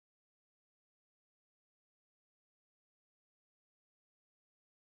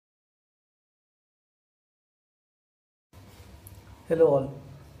Hello all,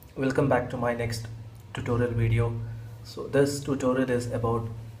 welcome back to my next tutorial video. So this tutorial is about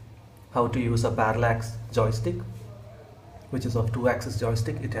how to use a parallax joystick, which is of 2-axis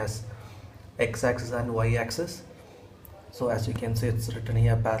joystick. It has x-axis and y-axis. So as you can see, it's written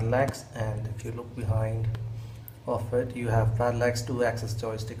here parallax, and if you look behind of it, you have parallax 2-axis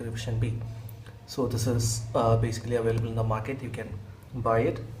joystick revision B. So this is basically available in the market. You can buy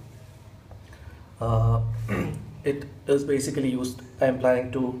it. It is basically used. I am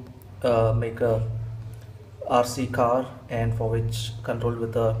planning to make a RC car, and for which controlled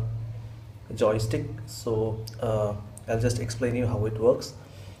with a joystick. So I'll just explain you how it works.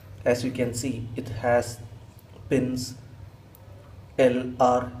 As you can see, it has pins L,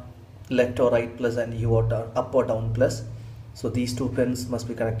 R, left or right plus, and U or up or down plus. So these two pins must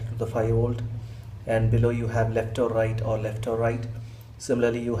be connected to the 5V, and below you have left or right.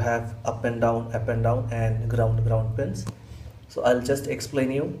 Similarly, you have up and down, and ground pins. So I'll just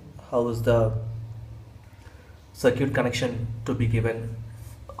explain you how is the circuit connection to be given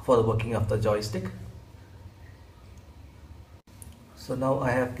for the working of the joystick. So now I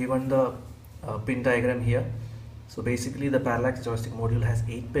have given the pin diagram here. So basically the parallax joystick module has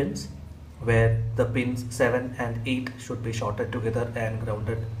 8 pins, where the pins 7 and 8 should be shorted together and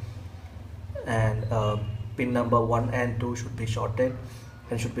grounded, and pin number 1 and 2 should be shorted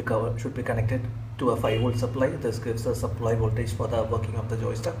and should be connected to a 5V supply. This gives the supply voltage for the working of the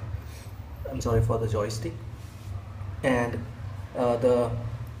joystick. For the joystick. And the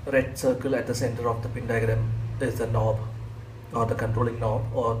red circle at the center of the pin diagram is the knob, or the controlling knob,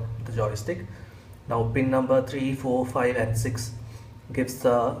 or the joystick. Now pin number 3, 4, 5 and 6 gives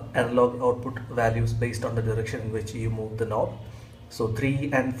the analog output values based on the direction in which you move the knob. So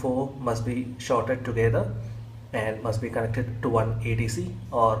 3 and 4 must be shorted together and must be connected to one ADC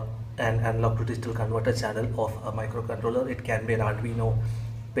or an analog to digital converter channel of a microcontroller. It can be an Arduino,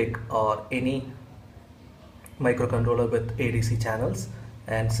 PIC, or any microcontroller with ADC channels.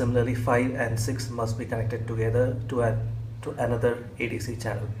 And similarly 5 and 6 must be connected together to another ADC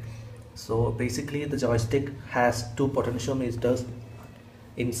channel. So basically the joystick has two potentiometers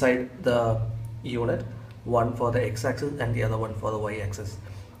inside the unit, one for the x-axis and the other one for the y-axis.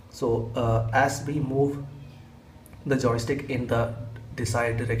 So as we move the joystick in the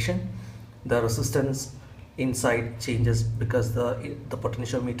desired direction, the resistance inside changes, because the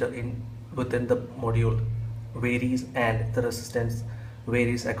potentiometer within the module varies and the resistance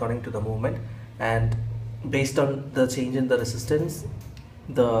varies according to the movement, and based on the change in the resistance,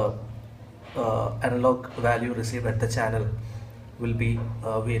 the analog value received at the channel will be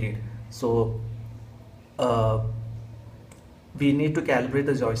varied. So we need to calibrate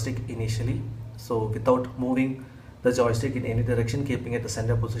the joystick initially. So without moving the joystick in any direction, keeping at the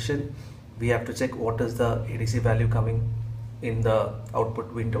center position, we have to check what is the ADC value coming in the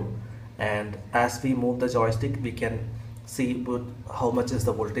output window, and as we move the joystick we can see how much is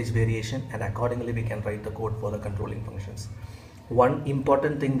the voltage variation, and accordingly we can write the code for the controlling functions. One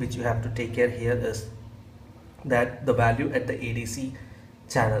important thing which you have to take care here is that the value at the ADC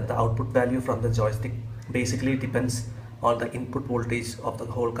channel, the output value from the joystick, basically depends on the input voltage of the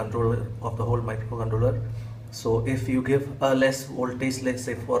whole controller, of the whole microcontroller. So if you give a less voltage, let's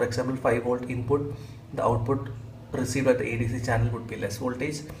say for example 5V input, the output received at the ADC channel would be less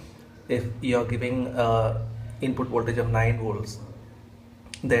voltage. If you are giving input voltage of 9V,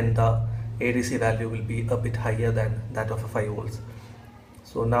 then the ADC value will be a bit higher than that of a 5V.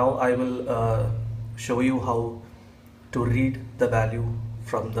 So now I will show you how to read the value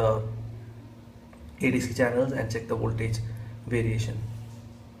from the ADC channels and check the voltage variation.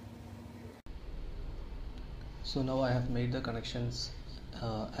 So now I have made the connections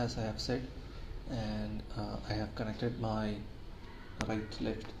as I have said, and I have connected my right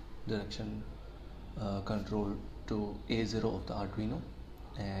left direction control to A0 of the Arduino,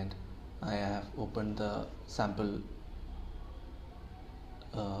 and I have opened the sample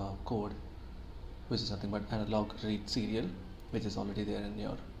code, which is nothing but analog read serial, which is already there in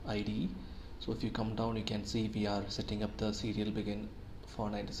your IDE. So if you come down, you can see we are setting up the serial begin for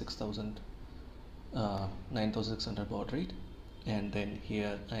 9600 baud rate, and then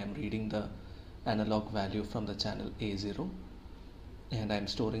here I am reading the analog value from the channel A0, and I am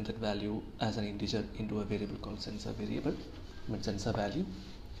storing that value as an integer into a variable called sensor value,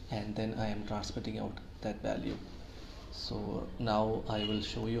 and then I am transmitting out that value. So now I will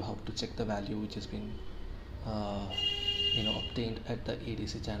show you how to check the value which has been obtained at the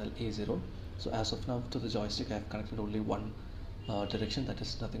ADC channel A0. So as of now, to the joystick I have connected only one direction, that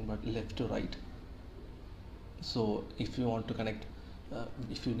is nothing but left to right. So if you want to connect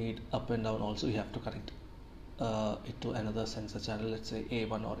if you need up and down also, you have to connect it to another sensor channel, let's say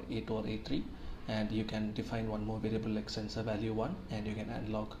A1 or A2 or A3, and you can define one more variable like sensor value 1, and you can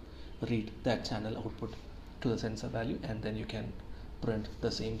analog read that channel output to the sensor value, and then you can print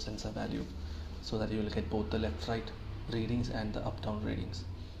the same sensor value, so that you will get both the left right readings and the up down readings.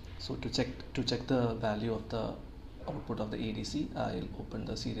 So to check the value of the output of the ADC, I'll open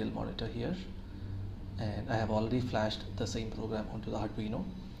the serial monitor here, and I have already flashed the same program onto the Arduino.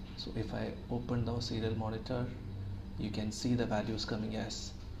 So if I open the serial monitor, you can see the values coming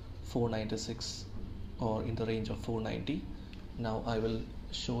as 496 or in the range of 490. Now I will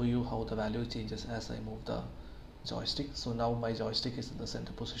show you how the value changes as I move the joystick. So now my joystick is in the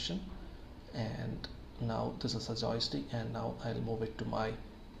center position, and now this is a joystick, and now I'll move it to my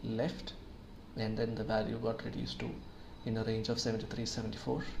left, and then the value got reduced to in a range of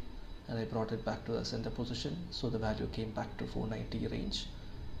 73-74, and I brought it back to the center position, so the value came back to 490 range,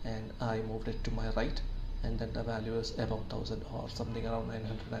 and I moved it to my right, and then the value is above 1000 or something around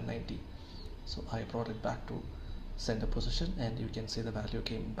 990. So I brought it back to center position, and you can see the value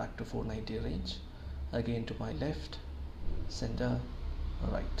came back to 490 range. Again to my left, center,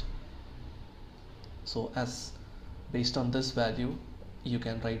 right. So as based on this value, you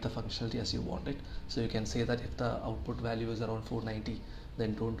can write the functionality as you want it. So you can say that if the output value is around 490,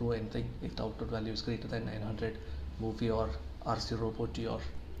 then don't do anything. If the output value is greater than 900, move your RC robot to your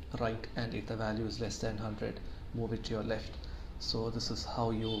right, and if the value is less than 100, move it to your left. So this is how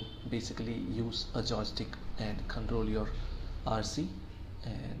you basically use a joystick and control your RC,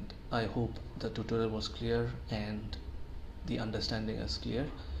 and I hope the tutorial was clear and the understanding is clear.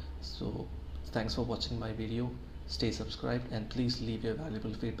 So thanks for watching my video. Stay subscribed, and please leave your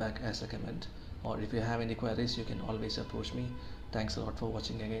valuable feedback as a comment, or if you have any queries, you can always approach me. Thanks a lot for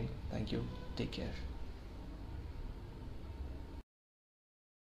watching again. Thank you. Take care.